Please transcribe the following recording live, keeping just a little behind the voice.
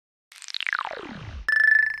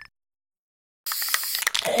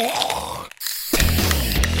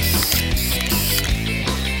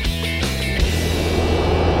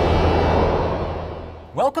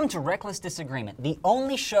Welcome to Reckless Disagreement, the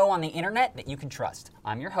only show on the internet that you can trust.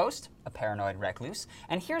 I'm your host, a paranoid recluse,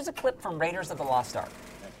 and here's a clip from Raiders of the Lost Ark.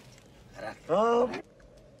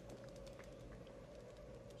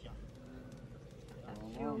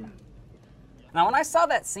 Now, when I saw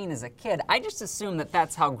that scene as a kid, I just assumed that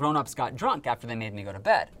that's how grown-ups got drunk after they made me go to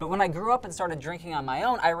bed. But when I grew up and started drinking on my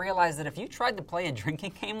own, I realized that if you tried to play a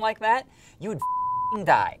drinking game like that, you would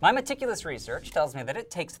die. My meticulous research tells me that it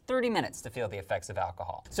takes 30 minutes to feel the effects of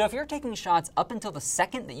alcohol. So if you're taking shots up until the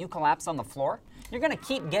second that you collapse on the floor, you're gonna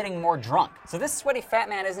keep getting more drunk. So this sweaty fat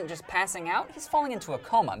man isn't just passing out, he's falling into a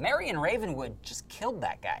coma. Marion Ravenwood just killed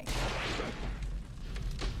that guy.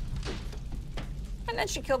 And then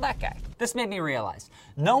she killed that guy. This made me realize,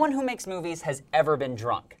 no one who makes movies has ever been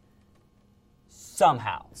drunk.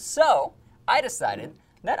 Somehow. So, I decided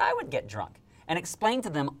that I would get drunk and explain to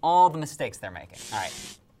them all the mistakes they're making. All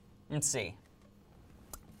right, let's see.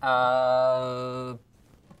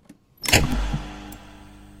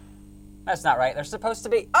 That's not right. They're supposed to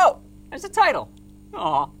be, oh, there's a title.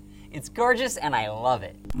 Aw, it's gorgeous and I love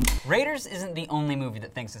it. Raiders isn't the only movie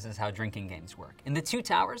that thinks this is how drinking games work. In The Two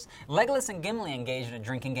Towers, Legolas and Gimli engage in a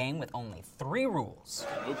drinking game with only 3 rules.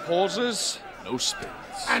 No pauses, no spins.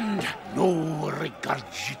 And no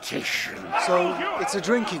regurgitation. So, it's a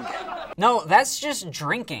drinking game. No, that's just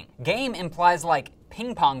drinking. Game implies like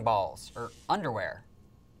ping pong balls or underwear,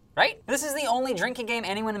 right? This is the only drinking game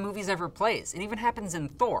anyone in movies ever plays. It even happens in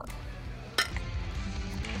Thor.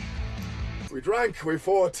 We drank, we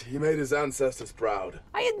fought, he made his ancestors proud.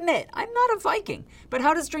 I admit, I'm not a Viking, but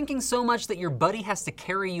how does drinking so much that your buddy has to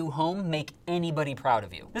carry you home make anybody proud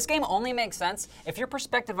of you? This game only makes sense if your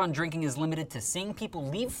perspective on drinking is limited to seeing people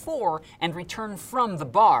leave for and return from the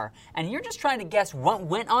bar, and you're just trying to guess what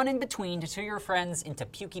went on in between to turn your friends into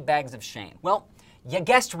pukey bags of shame. Well, you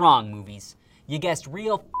guessed wrong, movies. You guessed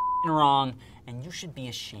real f***ing wrong, and you should be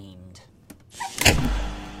ashamed.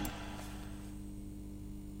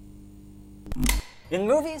 In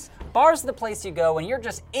movies, bars are the place you go when you're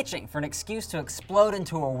just itching for an excuse to explode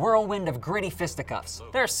into a whirlwind of gritty fisticuffs.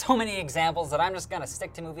 There are so many examples that I'm just gonna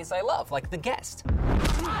stick to movies I love, like The Guest.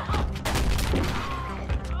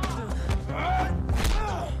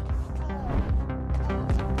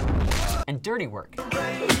 And Dirty Work.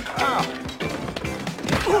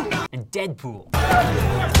 And Deadpool.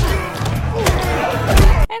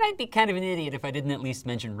 And I'd be kind of an idiot if I didn't at least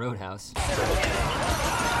mention Roadhouse.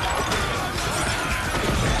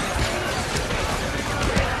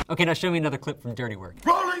 Okay, now show me another clip from Dirty Work.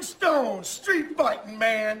 Rolling Stone, street fighting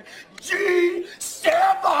man, G7!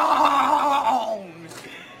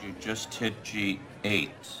 You just hit G8.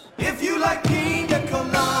 If you like pina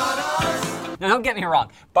coladas. Now don't get me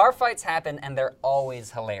wrong, bar fights happen and they're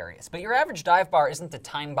always hilarious. But your average dive bar isn't a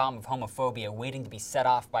time bomb of homophobia waiting to be set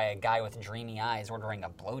off by a guy with dreamy eyes ordering a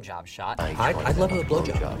blowjob shot. I'd love a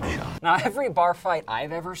blowjob shot. Now every bar fight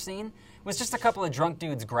I've ever seen was just a couple of drunk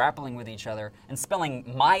dudes grappling with each other and spilling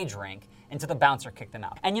my drink until the bouncer kicked them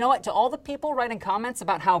out. And you know what? To all the people writing comments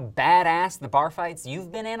about how badass the bar fights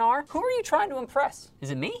you've been in are, who are you trying to impress?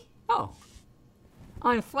 Is it me? Oh,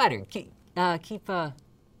 I'm flattered. Keep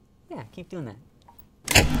doing that.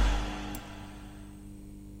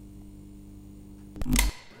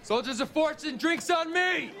 Soldiers of Fortune, drinks on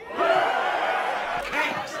me!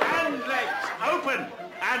 Cakes and legs, open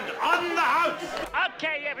and on the house.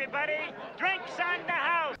 Okay, everybody, drinks on the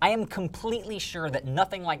house. I am completely sure that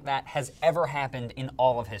nothing like that has ever happened in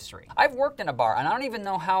all of history. I've worked in a bar, and I don't even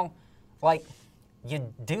know how,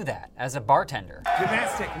 you do that as a bartender.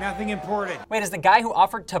 Domestic, nothing imported. Wait, is the guy who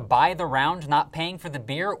offered to buy the round not paying for the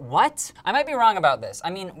beer? What? I might be wrong about this.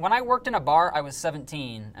 I mean, when I worked in a bar, I was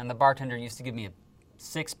 17, and the bartender used to give me a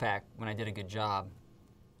 6-pack when I did a good job.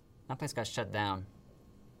 That place got shut down.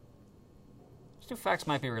 These two facts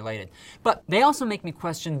might be related. But they also make me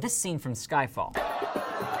question this scene from Skyfall.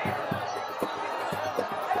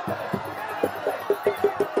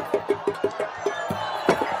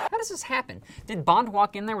 How does this happen? Did Bond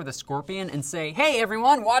walk in there with a scorpion and say, "Hey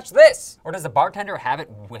everyone, watch this"? Or does the bartender have it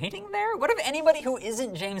waiting there? What if anybody who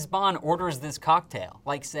isn't James Bond orders this cocktail,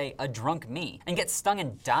 like say a drunk me, and gets stung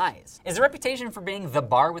and dies? Is the reputation for being the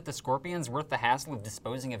bar with the scorpions worth the hassle of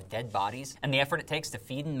disposing of dead bodies and the effort it takes to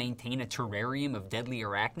feed and maintain a terrarium of deadly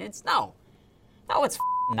arachnids? No. No, it's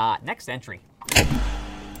not. Next entry.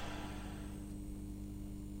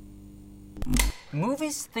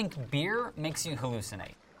 Movies think beer makes you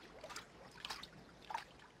hallucinate.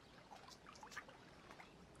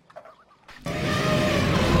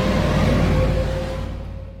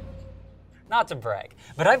 Now, not to brag,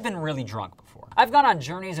 but I've been really drunk before. I've gone on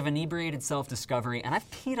journeys of inebriated self-discovery, and I've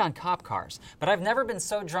peed on cop cars, but I've never been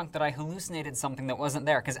so drunk that I hallucinated something that wasn't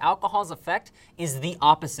there, because alcohol's effect is the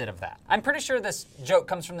opposite of that. I'm pretty sure this joke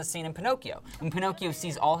comes from the scene in Pinocchio, when Pinocchio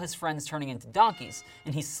sees all his friends turning into donkeys,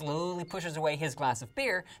 and he slowly pushes away his glass of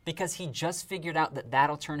beer because he just figured out that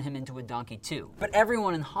that'll turn him into a donkey too. But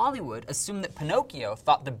everyone in Hollywood assumed that Pinocchio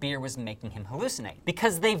thought the beer was making him hallucinate,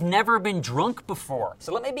 because they've never been drunk before.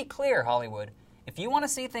 So let me be clear, Hollywood. If you want to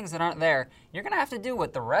see things that aren't there, you're gonna have to do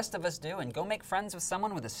what the rest of us do and go make friends with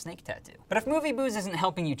someone with a snake tattoo. But if movie booze isn't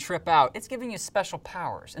helping you trip out, it's giving you special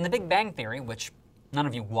powers. In The Big Bang Theory, which none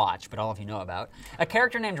of you watch, but all of you know about, a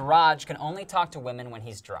character named Raj can only talk to women when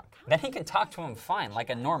he's drunk. Then he can talk to them fine, like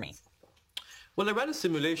a normie. Well, I ran a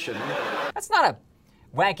simulation. That's not a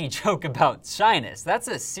wacky joke about shyness. That's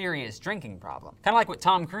a serious drinking problem. Kind of like what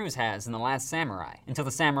Tom Cruise has in The Last Samurai, until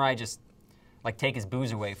the samurai just take his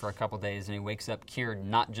booze away for a couple days and he wakes up cured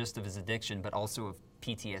not just of his addiction, but also of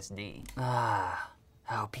PTSD. Ah,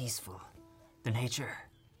 how peaceful. The nature,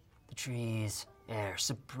 the trees, air,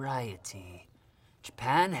 sobriety.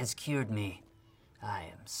 Japan has cured me. I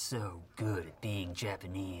am so good at being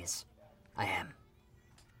Japanese. I am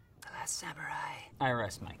the last samurai. I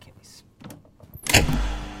rest my case.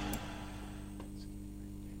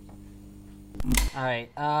 All right,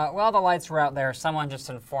 while the lights were out there, someone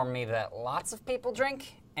just informed me that lots of people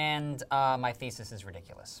drink, and my thesis is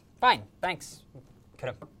ridiculous. Fine, thanks. Could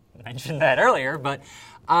have mentioned that earlier, but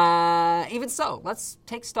even so, let's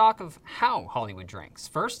take stock of how Hollywood drinks.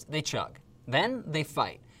 First, they chug. Then, they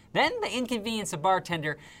fight. Then, they inconvenience a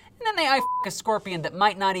bartender, and then they f*** a scorpion that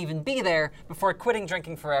might not even be there before quitting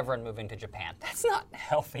drinking forever and moving to Japan. That's not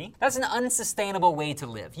healthy. That's an unsustainable way to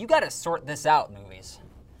live. You gotta sort this out, movies.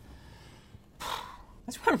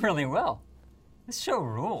 This went really well. This show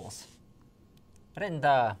rules. I didn't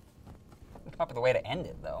come up with a way to end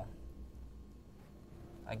it, though.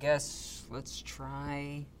 I guess let's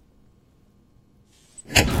try...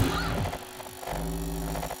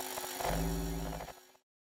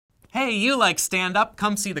 Hey, you like stand-up?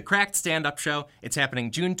 Come see the Cracked Stand-Up Show. It's happening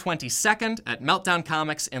June 22nd at Meltdown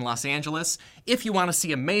Comics in Los Angeles. If you want to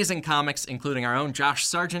see amazing comics, including our own Josh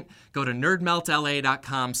Sargent, go to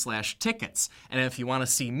nerdmeltla.com/tickets. And if you want to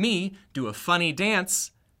see me do a funny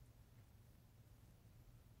dance...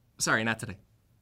 Sorry, not today.